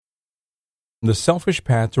The Selfish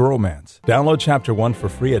Path to Romance. Download Chapter 1 for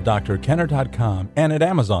free at drkenner.com and at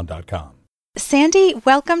amazon.com. Sandy,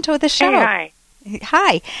 welcome to the show. Hey, hi.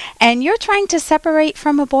 Hi. And you're trying to separate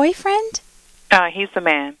from a boyfriend? He's the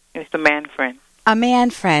man. He's the man friend. A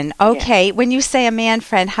man friend. Okay. Yeah. When you say a man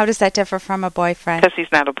friend, how does that differ from a boyfriend? Because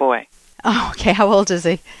he's not a boy. Oh, okay. How old is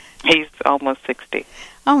he? He's almost 60.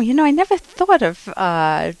 Oh, I never thought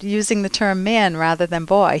of using the term man rather than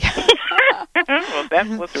boy. Well, that's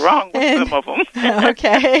what's wrong with some of them.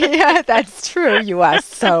 Okay. Yeah, that's true. You are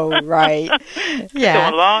so right. Yeah.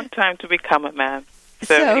 It's a long time to become a man.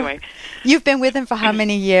 So anyway. You've been with him for how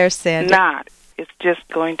many years, Sandy? It's just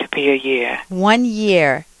going to be a year. 1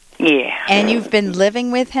 year? Yeah. And you've been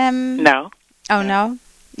living with him? No. Oh, no?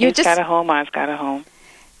 He's got a home, I've got a home.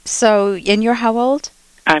 So, and you're how old?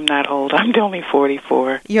 I'm not old. I'm only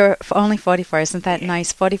 44. You're only 44. Isn't that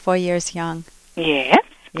nice? 44 years young. Yes.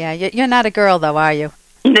 Yeah, you're not a girl, though, are you?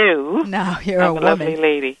 No. No, you're I'm a woman. lovely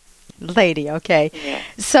lady. Lady, okay. Yeah.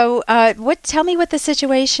 So, tell me what the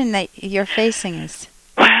situation that you're facing is.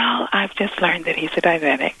 Well, I've just learned that he's a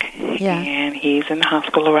diabetic. Yeah. And he's in the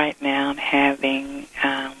hospital right now having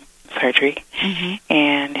surgery. Mm-hmm.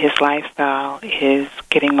 And his lifestyle is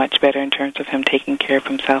getting much better in terms of him taking care of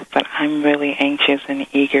himself. But I'm really anxious and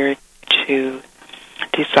eager to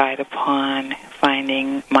decide upon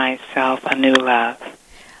finding myself a new love.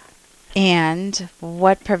 And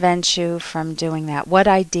what prevents you from doing that? What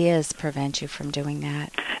ideas prevent you from doing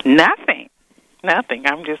that? Nothing.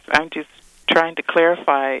 I'm just trying to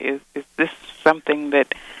clarify. Is this something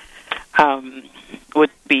that would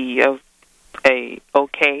be a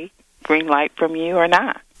okay green light from you or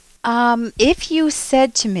not? If you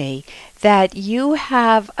said to me that you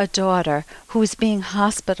have a daughter who's being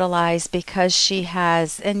hospitalized because she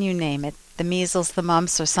has, and you name it, the measles, the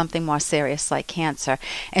mumps, or something more serious like cancer,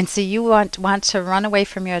 and so you want to run away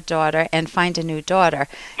from your daughter and find a new daughter,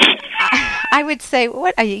 I would say,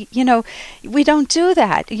 what are you? We don't do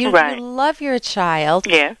that. You love your child,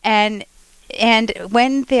 yes. And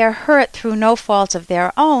when they're hurt through no fault of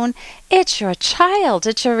their own, it's your child.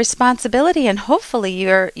 It's your responsibility, and hopefully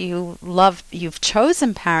you've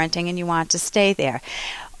chosen parenting and you want to stay there.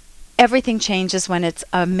 Everything changes when it's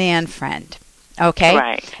a man friend. Okay?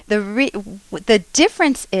 Right. The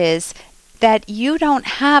difference is that you don't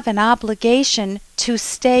have an obligation to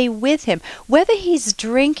stay with him. Whether he's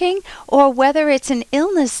drinking or whether it's an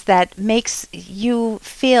illness that makes you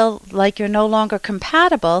feel like you're no longer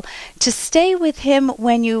compatible, to stay with him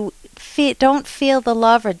when you don't feel the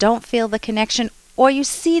love or don't feel the connection, or you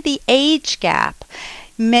see the age gap.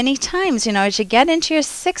 Many times, as you get into your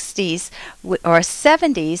 60s or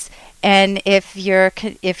 70s, and if you're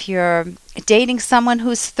dating someone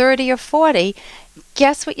who's 30 or 40,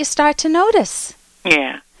 guess what you start to notice?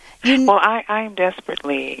 Yeah. Well, I am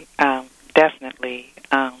desperately, definitely,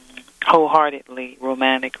 wholeheartedly,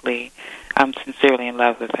 romantically, I'm sincerely in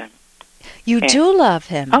love with him. You do love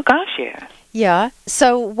him? Oh, gosh, yes. Yeah.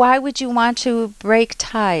 So why would you want to break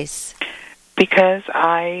ties? Because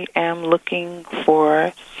I am looking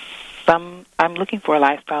for a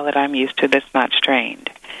lifestyle that I'm used to that's not strained.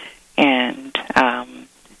 And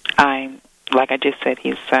I'm, like I just said,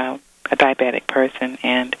 he's a diabetic person,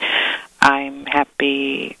 and I'm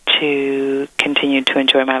happy to continue to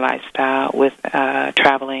enjoy my lifestyle with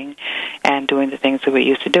traveling and doing the things that we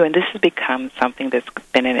used to do. And this has become something that's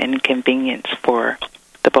been an inconvenience for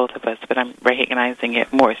the both of us, but I'm recognizing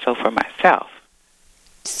it more so for myself.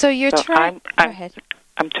 So you're trying... Go ahead.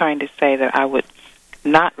 I'm trying to say that I would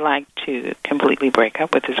not like to completely break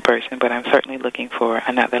up with this person, but I'm certainly looking for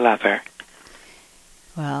another lover.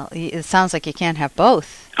 Well, it sounds like you can't have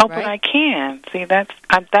both. Oh, right? But I can. See, that's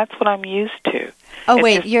what I'm used to. Oh,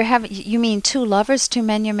 wait, you mean two lovers, two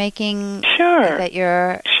men you're making that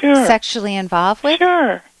you're sexually involved with?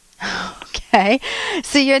 Sure. Okay.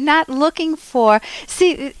 So you're not looking for...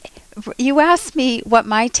 See, you asked me what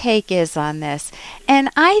my take is on this, and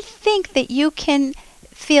I think that you can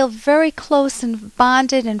feel very close and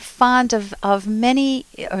bonded and fond of many,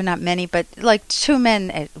 or not many, but like two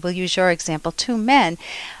men, we'll use your example, two men.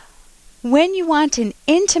 When you want an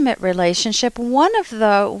intimate relationship, one of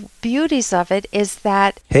the beauties of it is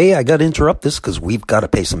that... Hey, I got to interrupt this because we've got to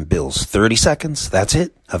pay some bills. 30 seconds, that's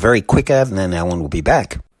it. A very quick ad, and then Ellen will be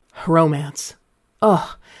back. Romance.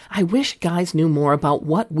 Ugh, I wish guys knew more about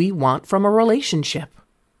what we want from a relationship.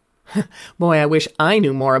 Boy, I wish I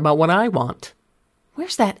knew more about what I want.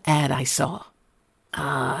 Where's that ad I saw?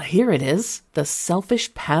 Here it is. The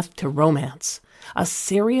Selfish Path to Romance. A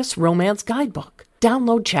serious romance guidebook.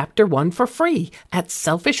 Download Chapter 1 for free at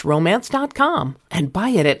selfishromance.com and buy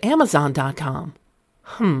it at amazon.com.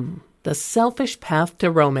 The Selfish Path to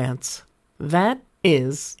Romance. That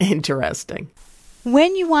is interesting.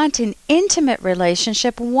 When you want an intimate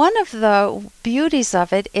relationship, one of the beauties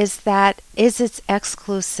of it is its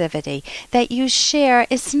exclusivity. That you share,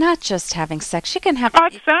 it's not just having sex. You can have...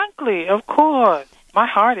 Exactly, of course. My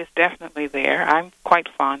heart is definitely there. I'm quite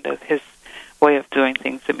fond of his way of doing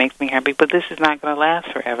things that makes me happy, but this is not going to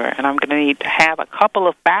last forever, and I'm going to need to have a couple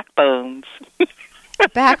of backbones.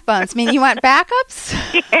 Backbones. I mean, you want backups?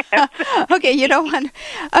 Yes. Okay, you don't want...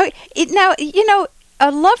 Now, a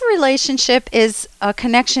love relationship is a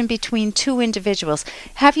connection between two individuals.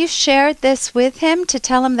 Have you shared this with him to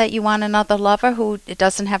tell him that you want another lover who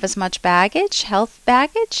doesn't have as much baggage, health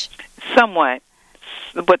baggage? Somewhat.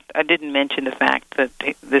 But I didn't mention the fact that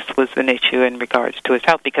this was an issue in regards to his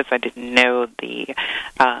health because I didn't know the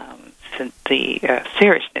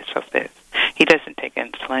seriousness of this. He doesn't take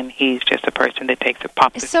insulin. He's just a person that takes a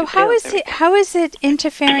pop. So how is it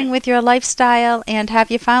interfering with your lifestyle, and have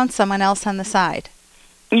you found someone else on the side?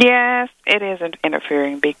 Yes, it is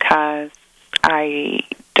interfering because I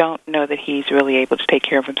don't know that he's really able to take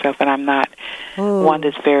care of himself, and I'm not one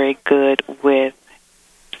that's very good with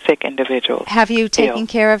sick individuals. Have you taken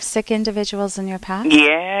care of sick individuals in your past?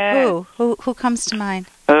 Yeah. Who comes to mind?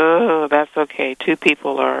 Oh, that's okay. Two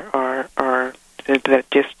people are that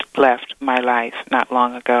just left my life not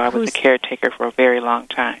long ago. I was a caretaker for a very long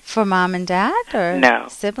time. For mom and dad or no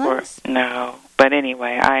siblings? No. But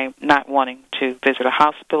anyway, I'm not wanting to visit a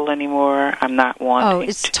hospital anymore. I'm not wanting. Oh,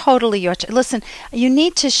 it's totally your choice. Listen, you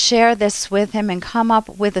need to share this with him and come up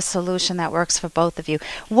with a solution that works for both of you.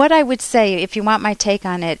 What I would say, if you want my take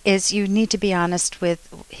on it, is you need to be honest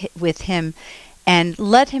with him and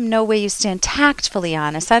let him know where you stand, tactfully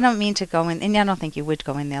honest. I don't mean to go in, and I don't think you would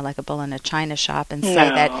go in there like a bull in a china shop and say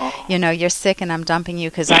that, you're sick and I'm dumping you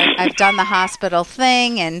because I've done the hospital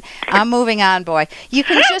thing and I'm moving on, boy. You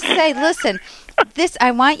can just say, listen, I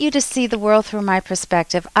want you to see the world through my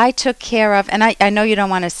perspective. I took care of, and I know you don't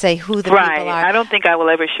want to say who the people are. I don't think I will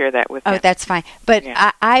ever share that with him. Oh, that's fine. But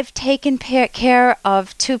yeah. I've taken care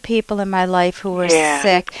of two people in my life who were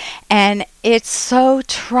sick, and it's so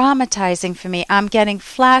traumatizing for me. I'm getting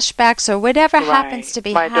flashbacks or whatever happens to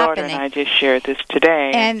be happening. My daughter and I just shared this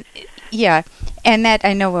today. And and that,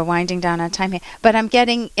 I know we're winding down on time here, but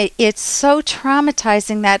it's so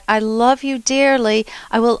traumatizing that I love you dearly.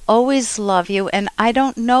 I will always love you, and I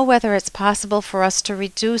don't know whether it's possible for us to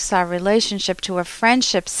reduce our relationship to a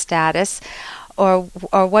friendship status or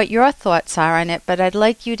what your thoughts are on it, but I'd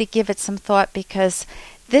like you to give it some thought because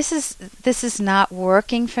this is not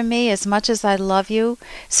working for me as much as I love you.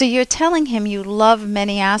 So you're telling him you love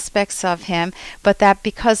many aspects of him, but that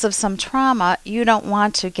because of some trauma, you don't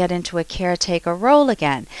want to get into a caretaker role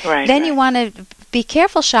again. Then you want to be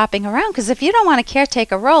careful shopping around, because if you don't want a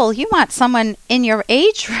caretaker role, you want someone in your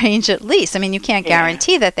age range at least. I mean, you can't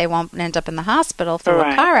guarantee that they won't end up in the hospital through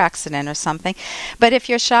a car accident or something. But if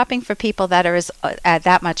you're shopping for people that are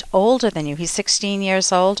that much older than you, he's 16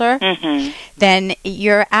 years older, then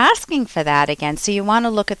you're asking for that again. So you want to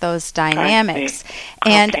look at those dynamics.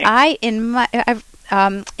 And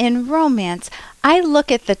in romance, I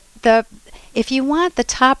look at the if you want the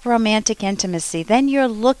top romantic intimacy, then you're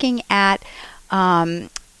looking at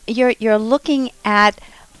you're looking at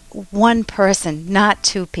one person, not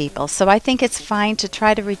two people. So I think it's fine to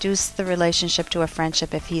try to reduce the relationship to a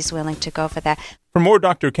friendship if he's willing to go for that. For more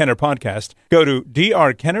Dr. Kenner podcast, go to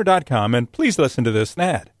drkenner.com and please listen to this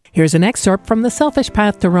ad. Here's an excerpt from The Selfish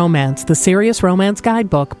Path to Romance, the Serious Romance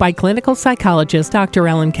Guidebook by clinical psychologist Dr.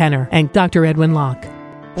 Ellen Kenner and Dr. Edwin Locke.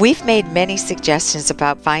 We've made many suggestions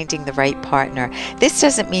about finding the right partner. This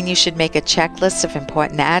doesn't mean you should make a checklist of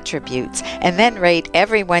important attributes and then rate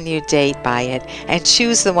everyone you date by it and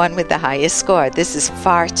choose the one with the highest score. This is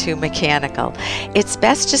far too mechanical. It's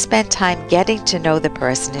best to spend time getting to know the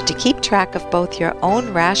person and to keep track of both your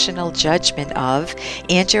own rational judgment of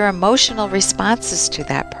and your emotional responses to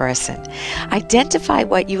that person. Identify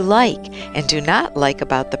what you like and do not like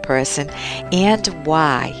about the person and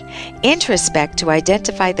why. Introspect to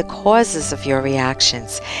identify the causes of your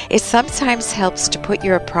reactions. It sometimes helps to put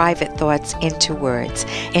your private thoughts into words,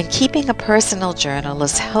 and keeping a personal journal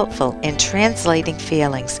is helpful in translating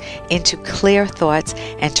feelings into clear thoughts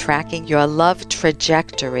and tracking your love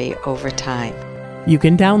trajectory over time. You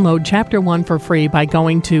can download Chapter 1 for free by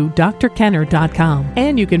going to drkenner.com,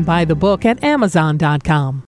 and you can buy the book at amazon.com.